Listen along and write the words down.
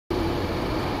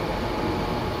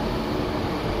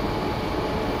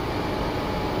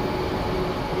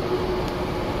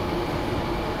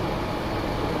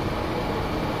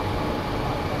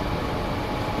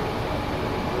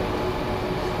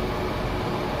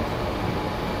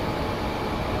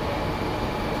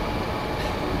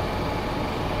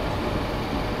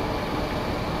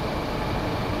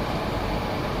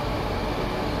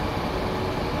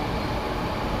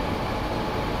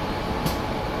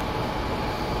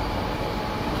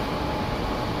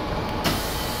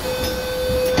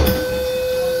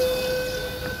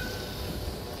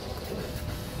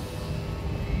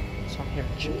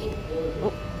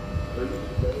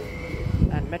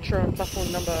Metro on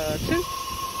platform number 2.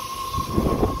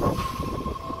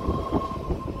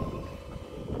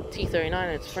 T39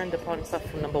 and its friend departing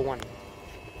platform number 1.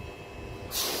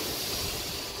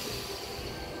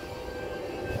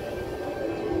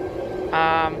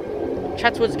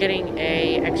 Chatswood's getting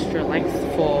a extra length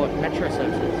for Metro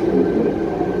services.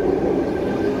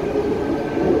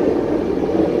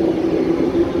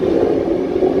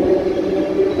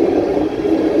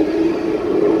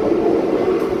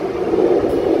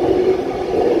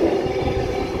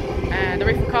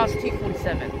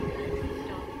 T47.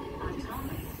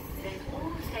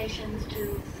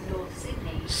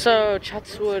 So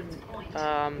Chatswood,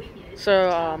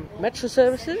 Metro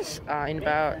services in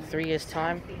about 3 years'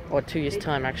 time, or 2 years'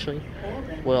 time actually,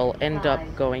 will end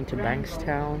up going to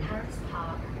Bankstown,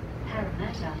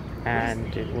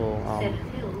 and it will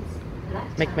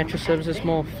make Metro services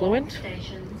more fluent.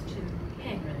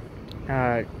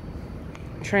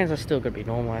 Trains are still going to be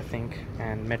normal, I think,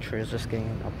 and Metro is just getting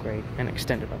an upgrade, an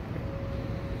extended upgrade.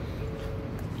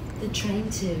 The train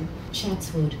to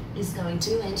Chatswood is going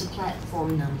to enter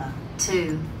platform number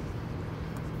 2.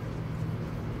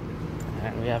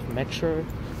 And we have Metro,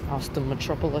 Austin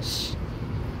Metropolis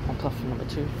on platform number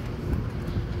 2.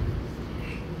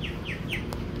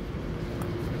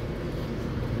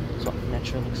 That's what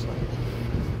Metro looks like.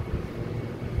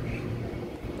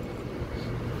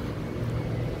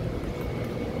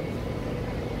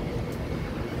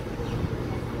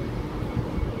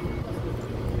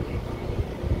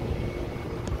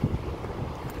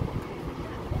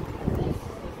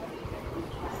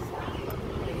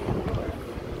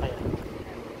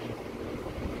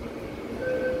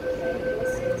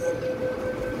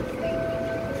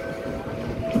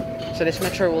 So this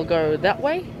Metro will go that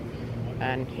way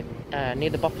and hit near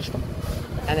the buffer stop,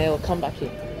 and then it'll come back here.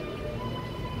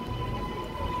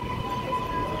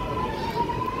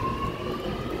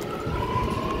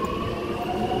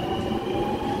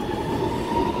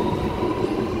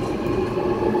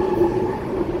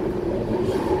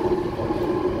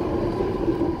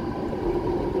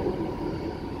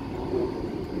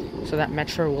 So that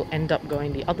Metro will end up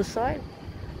going the other side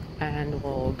and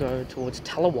will go towards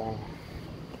Tallawong.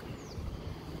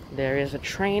 There is a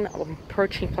train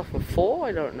approaching platform 4.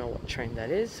 I don't know what train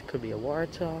that is. It could be a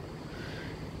Waratah.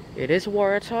 It is a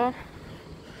Waratah.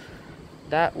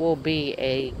 That will be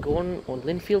a Gordon or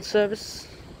Linfield service,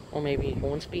 or maybe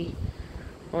Hornsby,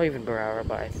 or even Barara,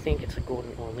 but I think it's a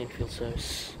Gordon or Linfield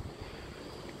service.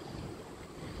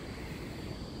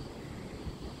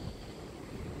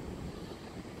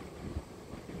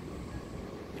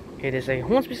 It is a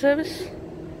Hornsby service.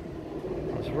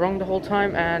 Wrong the whole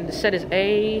time, and the set is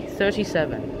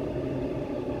A37.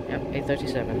 Yep,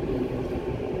 A37.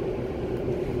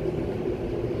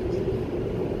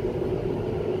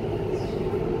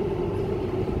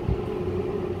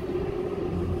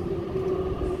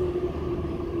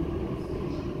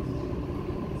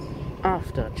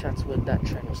 After Chatswood, that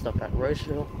train will stop at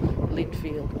Roseville,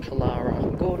 Linfield,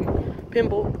 Killara, Gordon,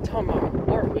 Pymble, Tomar,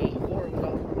 Warrowee,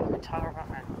 Warringah, Waratara,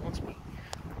 and Hornsby.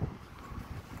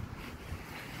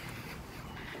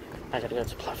 I gotta go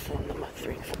to platform number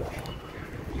 3 and 4.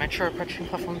 Metro approaching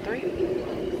platform 3.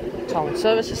 Tallawong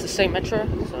service is the same Metro,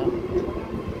 so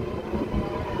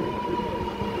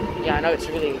yeah, I know it's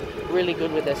really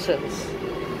good with their service.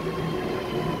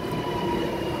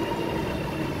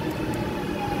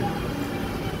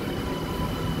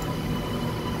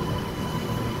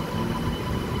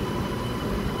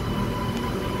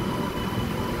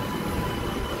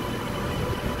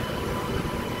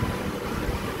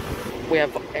 We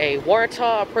have a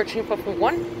Waratah approaching platform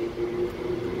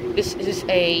 1. This is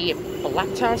a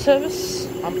Blacktown service,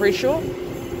 I'm pretty sure.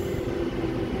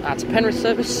 It's a Penrith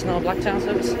service, not a Blacktown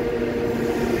service.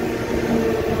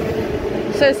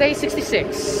 So it's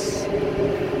A66.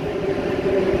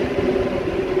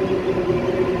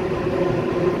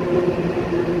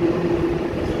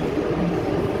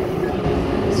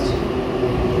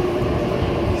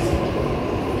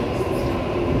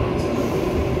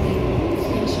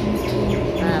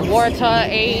 Waratah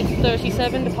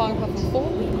A37 departing platform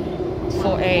 4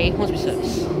 for a Hornsby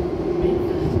service.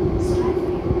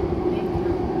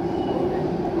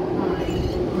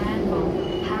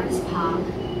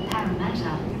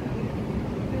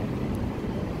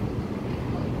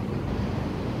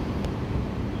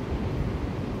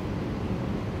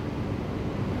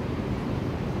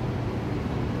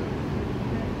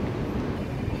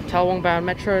 Tallawong bound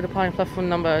Metro departing platform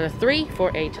number 3 for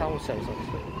a Tallawong service.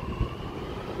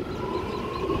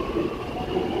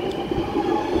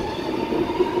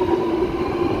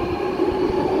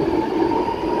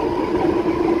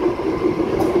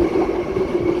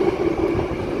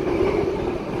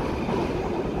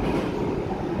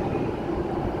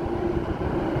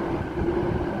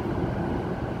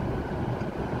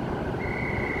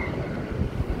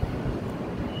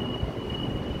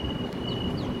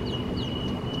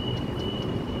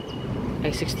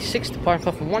 A66 departing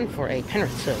platform 1 for a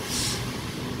Penrith service.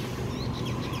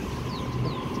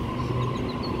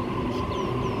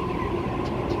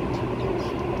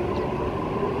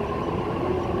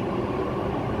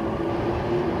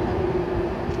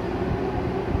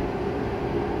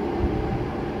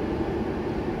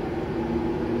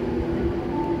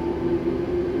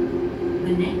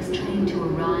 The next train to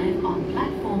arrive on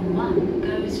platform 1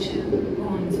 goes to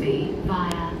Hornsby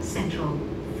via Central.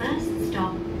 First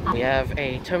stop. We have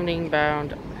a terminating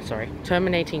bound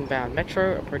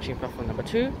metro approaching platform number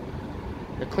 2.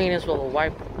 The cleaners will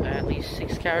wipe at least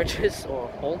 6 carriages or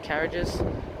all carriages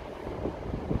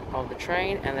of the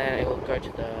train, and then it will go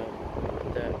to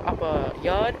the upper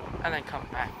yard and then come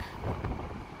back.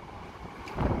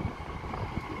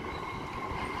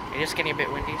 It's just getting a bit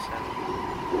windy, so.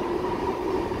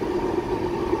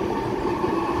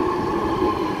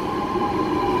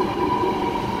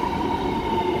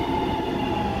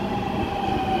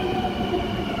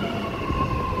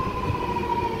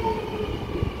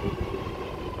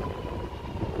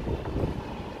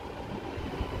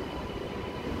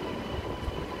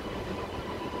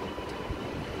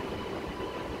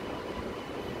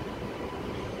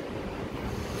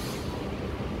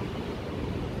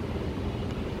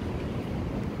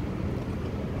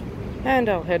 And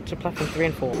I'll head to platform 3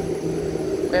 and 4. We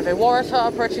have a Waratah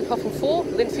approaching platform 4,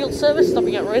 Linfield service,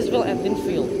 stopping at Roseville and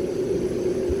Linfield.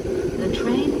 The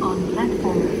train on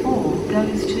platform 4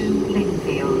 goes to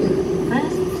Linfield.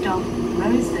 First stop,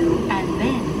 Roseville, and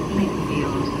then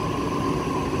Linfield.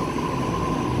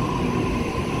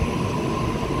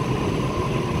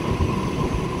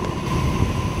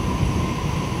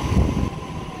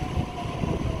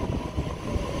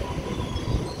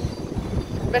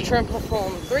 Metro on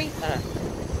platform 3,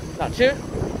 not 2,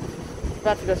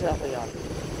 about to go to the upper yard.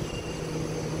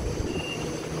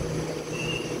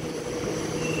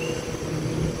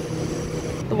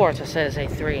 The Waratah says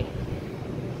A3.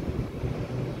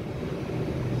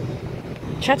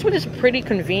 Chatswood is a pretty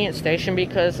convenient station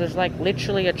because there's like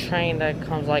literally a train that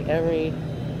comes like every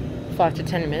 5 to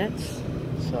 10 minutes.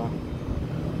 So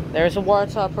there is a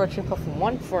Waratah approaching platform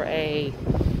 1 for a,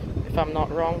 if I'm not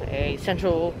wrong, a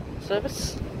central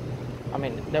service. I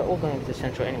mean, they're all going to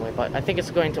Central anyway, but I think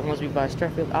it's going to Hornsby by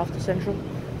Strathfield after Central.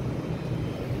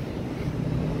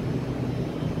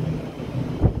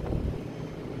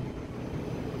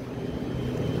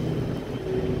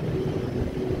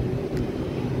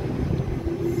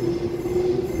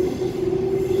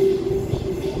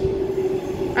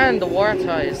 And the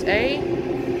Waratah is a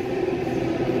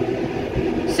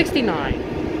 69.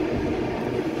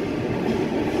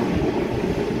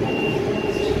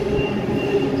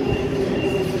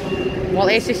 While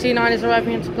A69 is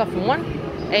arriving into platform 1,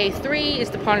 A3 is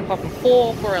departing platform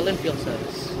 4 for a Linfield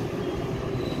service.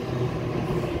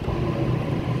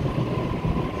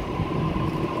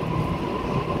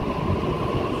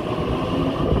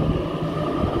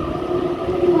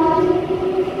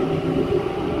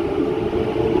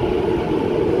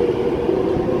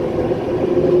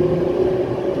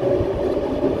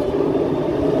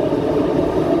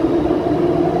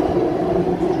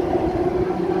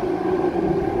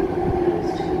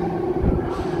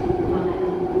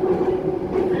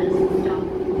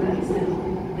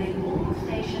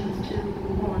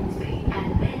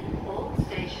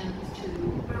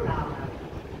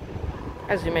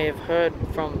 As you may have heard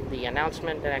from the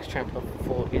announcement, the next train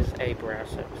platform 4 is a Barrow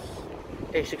service.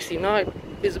 A69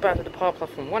 is about to depart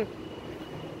platform 1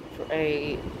 for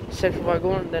a Central by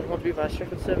Gorn, then Hornsby by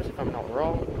Strathfield service, if I'm not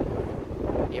wrong.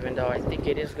 Even though I think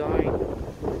it is going.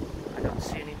 I don't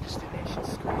see any destination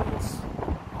screens.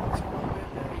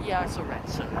 Yeah, it's a red,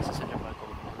 so that's a Central by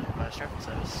Gorn by Strathfield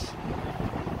service.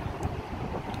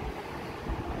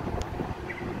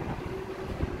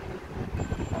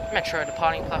 Metro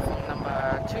departing platform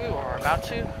number 2, or about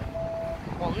to.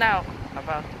 Now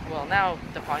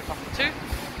departing platform 2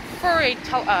 for a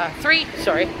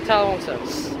Tallawong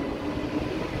service.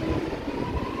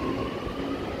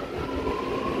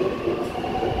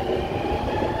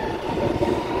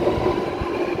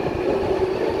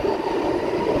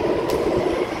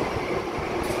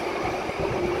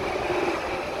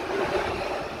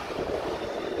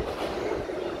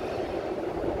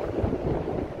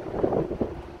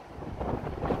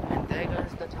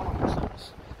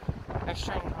 Next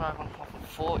train to arrive on platform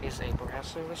 4 is a Barrow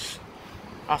service.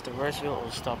 After Roseville, it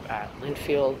will stop at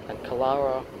Linfield and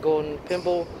Kalara, Gordon,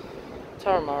 Pimble,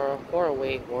 Taramara,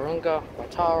 Warrawee, Warunga,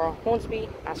 Waitara, Hornsby,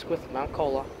 Asquith, Mount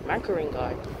Colah, Mount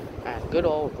Karingai, and good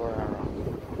old Warara.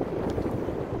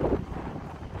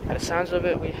 By the sounds of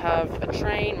it, we have a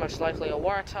train, most likely a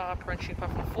Waratah, approaching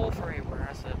platform 4 for a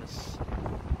Warara service.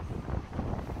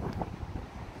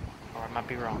 might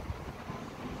be wrong.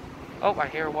 Oh, I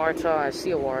hear a Waratah. I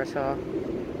see a Waratah.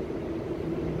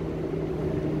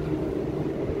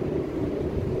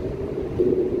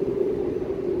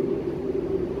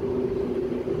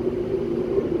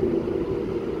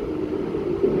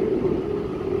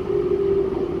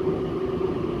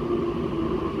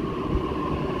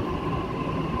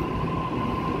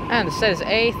 And it says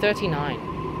A39.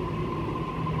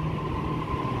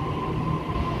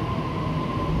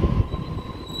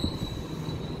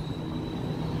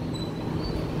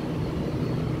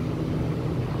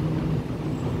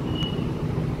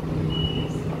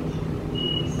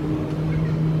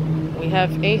 We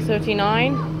have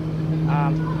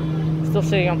A39, still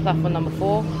sitting on platform number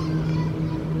 4.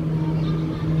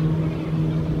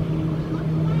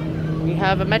 We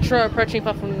have a Metro approaching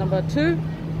platform number 2,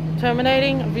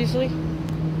 terminating, obviously.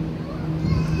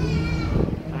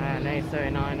 And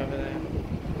A39 over there.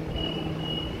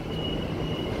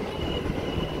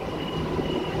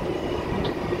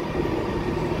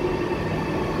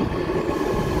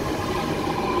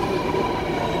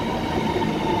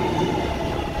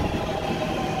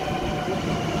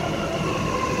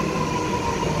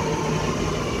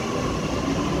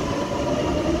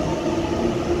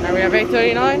 And we have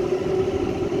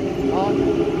A39 on.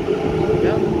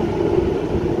 Yep.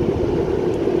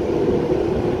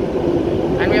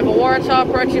 And we have a Waratah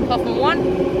approaching platform 1.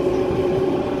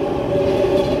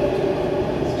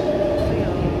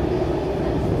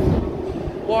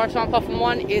 Waratah on platform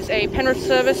 1 is a Penrith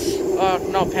service,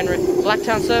 not Penrith,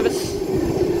 Blacktown service.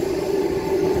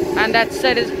 And that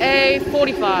set is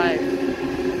A45.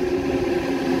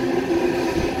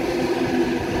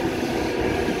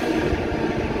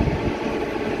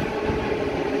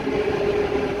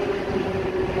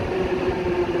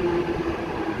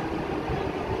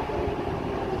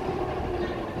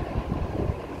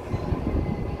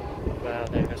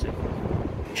 There goes it.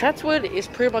 Chatswood is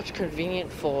pretty much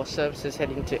convenient for services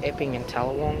heading to Epping and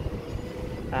Tallawong,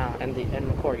 and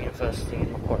Macquarie University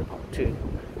and Macquarie Park too.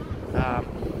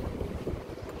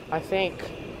 I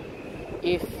think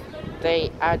if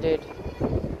they added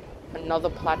another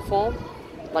platform,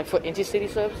 like for intercity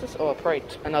services, or probably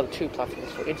another 2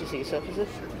 platforms for intercity services,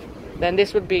 then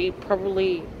this would be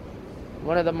probably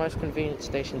one of the most convenient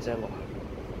stations ever.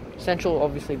 Central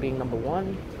obviously being number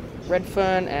 1.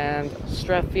 Redfern and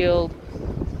Strathfield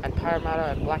and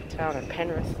Parramatta and Blacktown and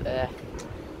Penrith.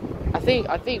 I think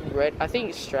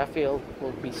Strathfield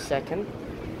will be second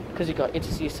because you got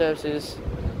intercity services.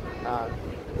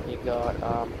 You got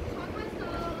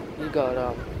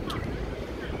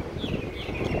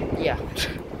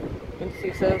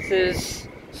intercity services,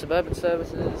 suburban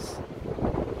services.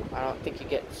 I don't think you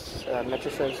get metro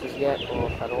services yet,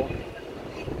 or at all.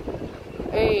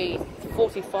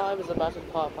 A45 is about to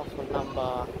depart platform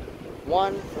number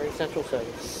 1 for a central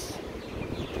service.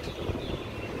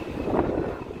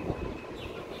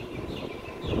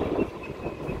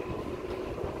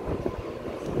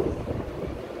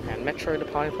 And Metro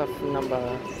departing platform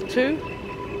number 2.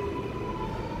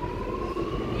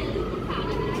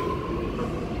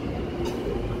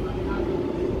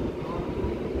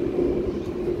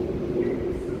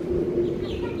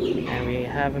 And we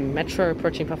have a Metro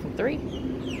approaching platform 3.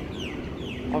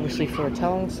 Obviously for a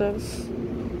Tallawong service.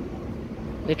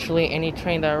 Literally any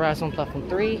train that arrives on platform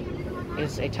 3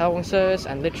 is a Tallawong service,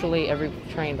 and literally every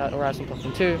train that arrives on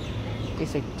platform 2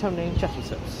 is a terminating Chatswood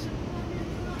service.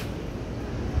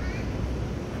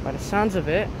 By the sounds of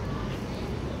it,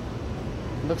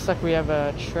 looks like we have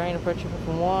a train approaching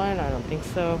platform 1. I don't think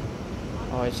so.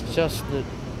 Oh, it's just the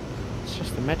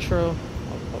Metro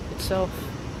itself.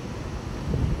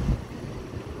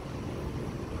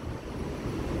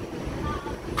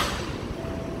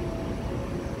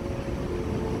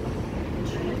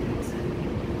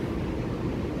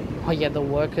 Oh yeah, the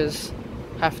workers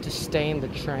have to stay in the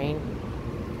train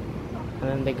and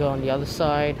then they go on the other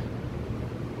side.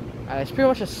 It's pretty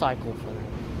much a cycle for them.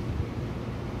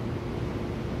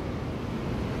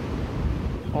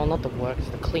 Well, not the workers,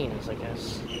 the cleaners, I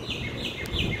guess.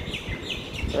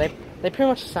 So they pretty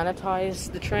much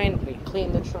sanitize the train, they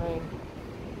clean the train,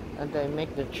 and they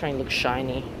make the train look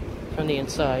shiny from the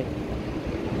inside.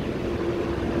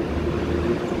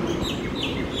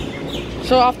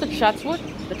 So after Chatswood,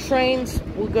 the trains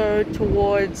will go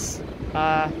towards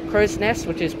Crow's Nest,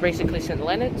 which is basically St.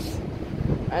 Leonard's,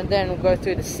 and then we'll go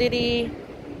through the city,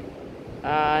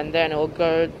 and then it will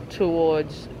go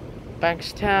towards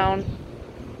Bankstown,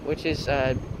 which is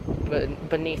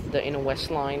beneath the Inner West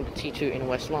Line, the T2 Inner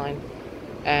West Line,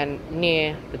 and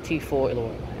near the T4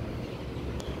 Illawarra Line.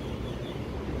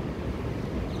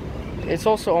 It's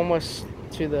also almost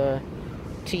to the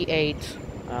T8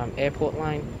 airport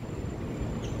line.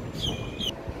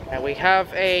 And we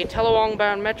have a Telawang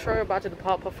bound metro about to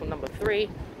depart platform number 3.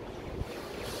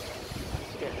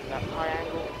 Let's get that high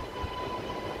angle.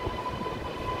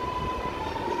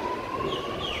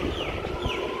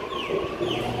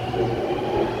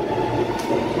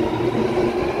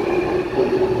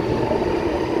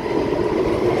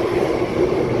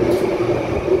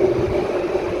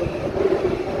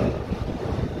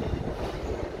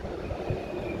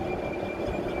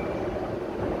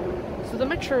 So the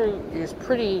metro is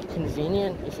pretty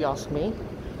convenient, if you ask me.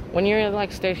 When you're in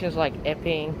like stations like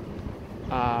Epping,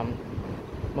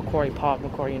 Macquarie Park,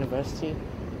 Macquarie University,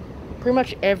 pretty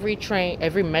much every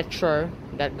metro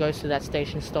that goes to that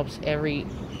station stops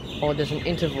or there's an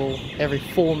interval every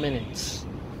 4 minutes.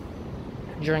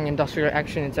 During industrial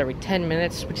action, it's every 10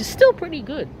 minutes, which is still pretty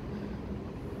good.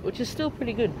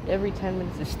 Every 10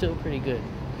 minutes is still pretty good.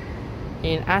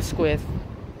 In Asquith,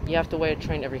 you have to wait a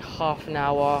train every half an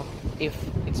hour. If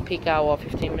it's peak hour,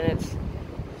 15 minutes.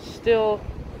 It's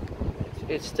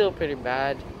still pretty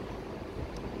bad.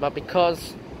 But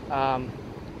because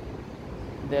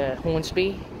the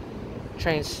Hornsby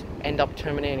trains end up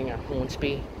terminating at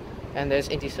Hornsby, and there's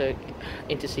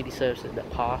intercity services that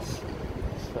pass,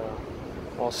 so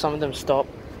well, some of them stop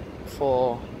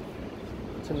to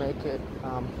make it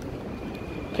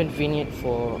convenient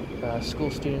for school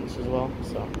students as well.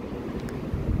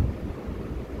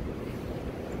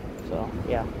 So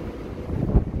yeah,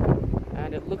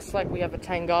 and it looks like we have a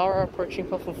Tangara approaching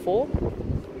platform 4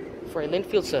 for a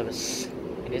Linfield service.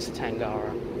 It is a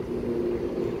Tangara.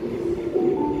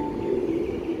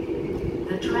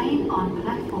 The train on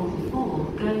platform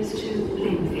 4 goes to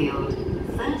Linfield.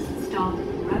 First stop,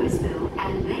 Roseville,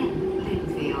 and then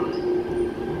Linfield.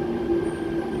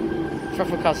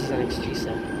 Traffic cost is an XG7.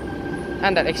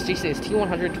 And that XG7 is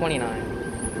T129.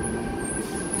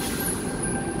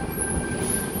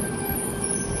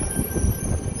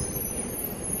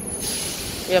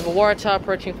 We have a Waratah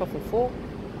approaching platform 4.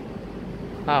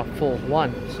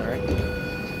 1, sorry.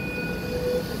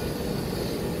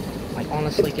 I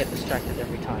honestly get distracted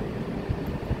every time.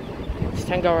 This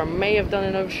Tangara may have done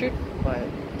an overshoot, but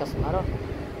it doesn't matter.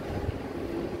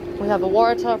 We have a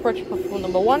Waratah approaching platform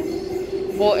number 1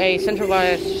 for a Central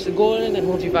via Sigurd and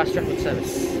Hornsby via Stratford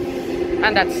service.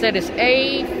 And that set is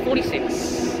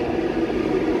A46.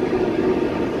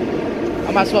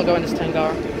 I might as well go in this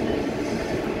Tangara.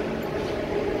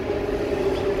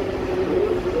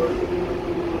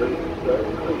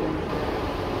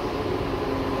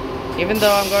 Even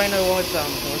though I'm going towards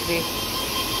Hornsby,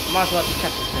 might as well just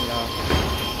catch this Tangara.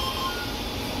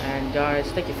 And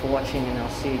guys, thank you for watching, and I'll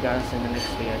see you guys in the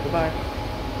next video. Goodbye.